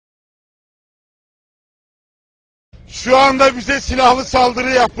Şu anda bize silahlı saldırı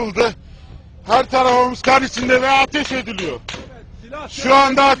yapıldı. Her tarafımız kan içinde ve ateş ediliyor. Şu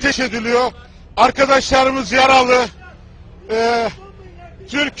anda ateş ediliyor. Arkadaşlarımız yaralı.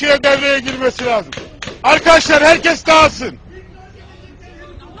 Türkiye devreye girmesi lazım. Arkadaşlar herkes dağılsın.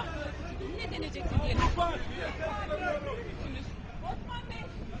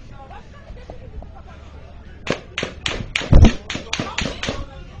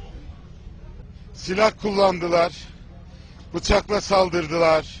 Silah kullandılar. Bıçakla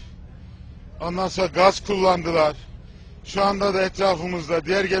saldırdılar. Ondan sonra gaz kullandılar. Şu anda da etrafımızda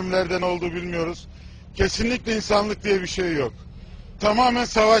diğer gemilerden olduğu bilmiyoruz. Kesinlikle insanlık diye bir şey yok. Tamamen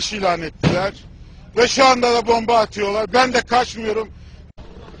savaş ilan ettiler. Ve şu anda da bomba atıyorlar. Ben de kaçmıyorum.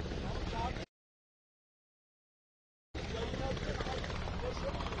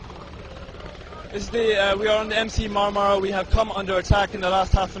 We are on the MC Marmara. We have come under attack in the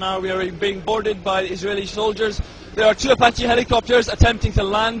last half an hour. We are being boarded by Israeli soldiers. There are 2 Apache helicopters attempting to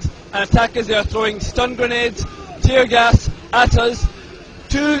land and attack us. They are throwing stun grenades, tear gas at us.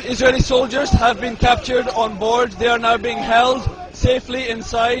 2 Israeli soldiers have been captured on board. They are now being held safely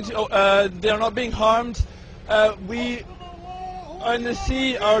inside. They are not being harmed. We are in the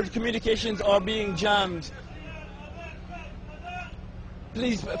sea. Our communications are being jammed.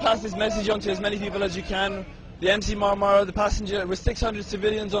 Please pass this message on to as many people as you can. The MC Marmara, the passenger, with 600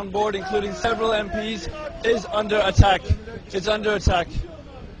 civilians on board, including several MPs, is under attack. It's under attack.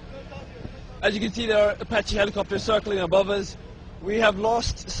 As you can see, there are Apache helicopters circling above us. We have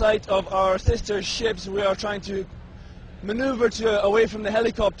lost sight of our sister ships. We are trying to maneuver away from the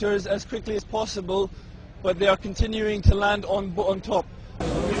helicopters as quickly as possible, but they are continuing to land on top.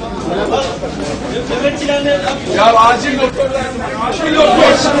 Ya acil doktor. Acil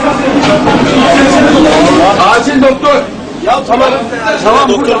doktor. Acil doktor. Ya tamam. Tamam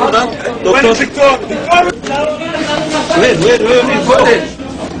doktor buradan. Doktor. Wait.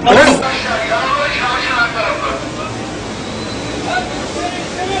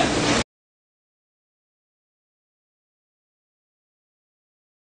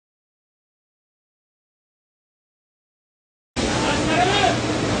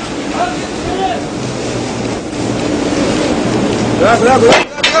 Bırak.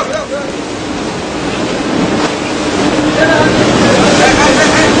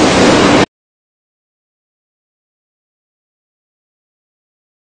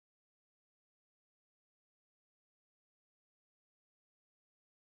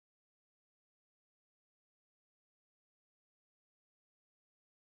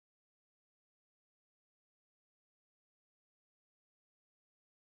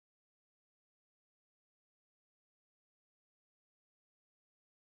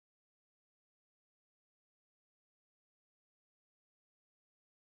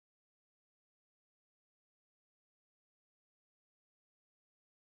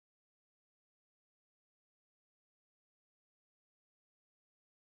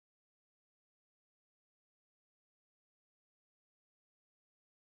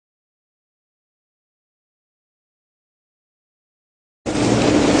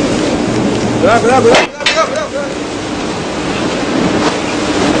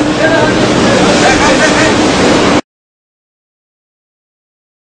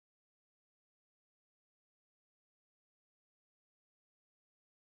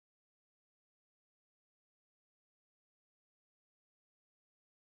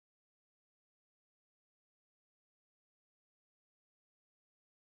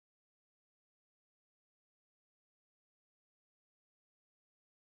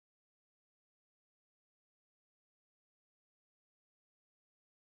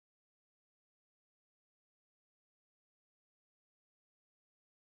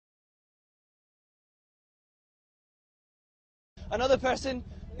 Another person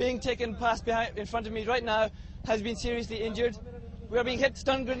being taken past behind in front of me right now has been seriously injured. We are being hit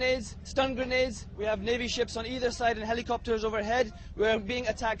stun grenades. We have Navy ships on either side and helicopters overhead. We are being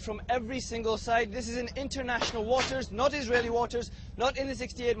attacked from every single side. This is in international waters, not Israeli waters, not in the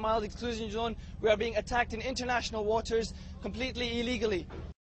 68-mile exclusion zone. We are being attacked in international waters completely illegally.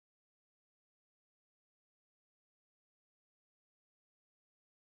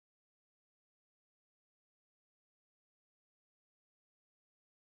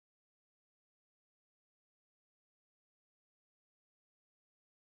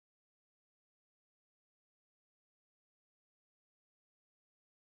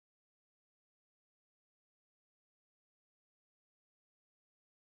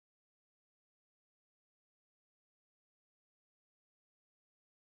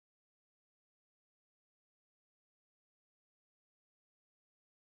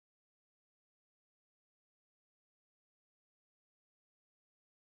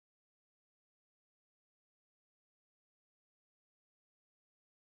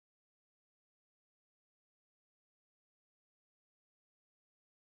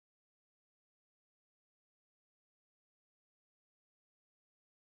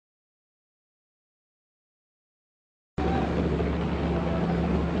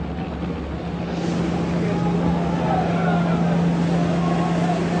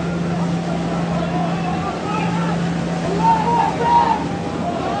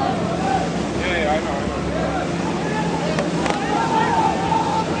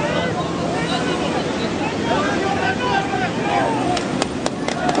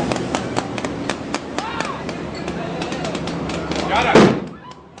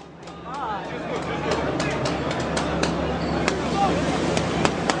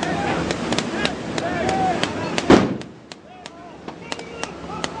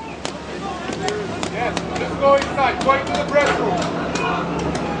 go inside. Go into the break room.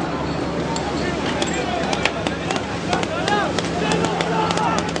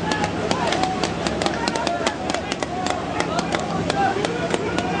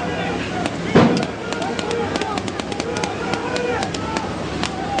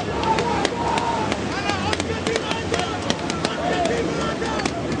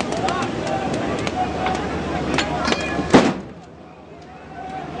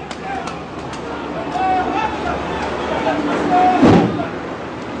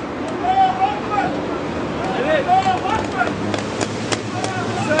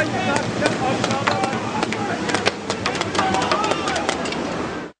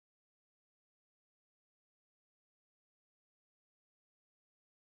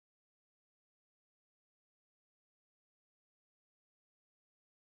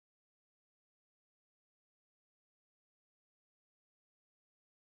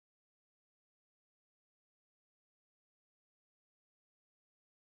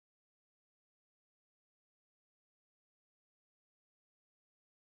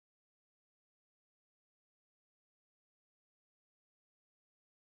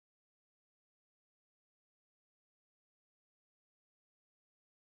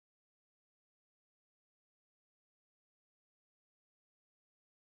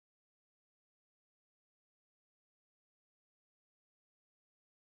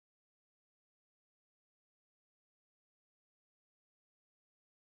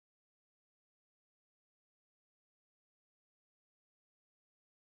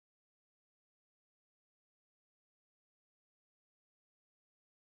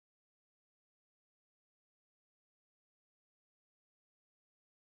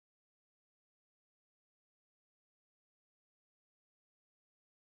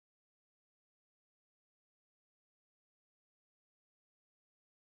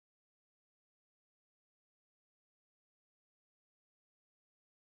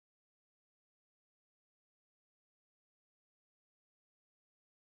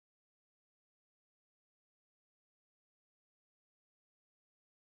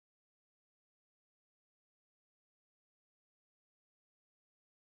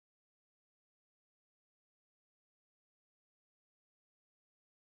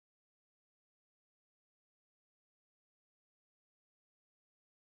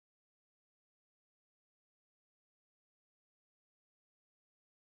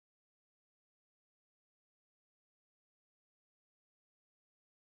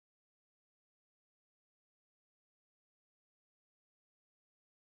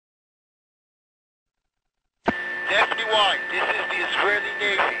 Deputy White, this is the Israeli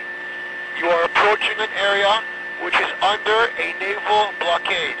Navy. You are approaching an area which is under a naval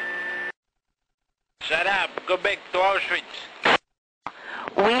blockade. Shut up. Go back to Auschwitz.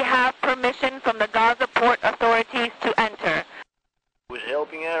 We have permission from the Gaza port authorities to enter. Was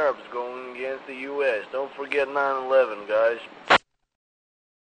helping Arabs going against the U.S. Don't forget 9/11, guys.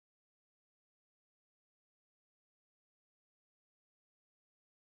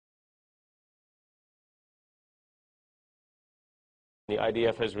 The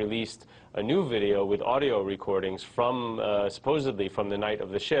IDF has released a new video with audio recordings from, supposedly from the night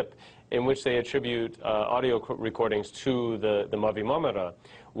of the ship, in which they attribute audio recordings to the Mavi Marmara.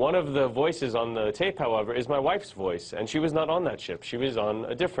 One of the voices on the tape, however, is my wife's voice, and she was not on that ship. She was on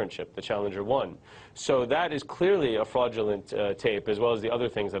a different ship, the Challenger 1. So that is clearly a fraudulent tape, as well as the other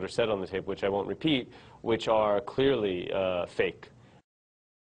things that are said on the tape, which I won't repeat, which are clearly fake.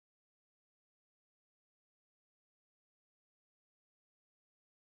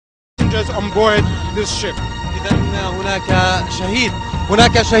 On board this ship. إذن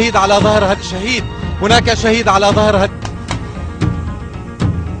هناك شهيد على ظهر هناك شهيد على ظهر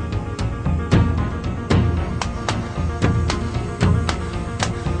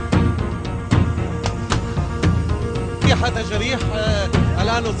هذا جريح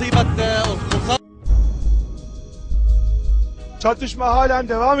الآن أصيبت Çatışma halen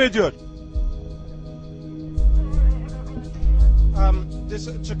devam ediyor.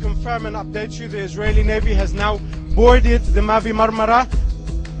 To confirm and update you, the Israeli Navy has now boarded the Mavi Marmara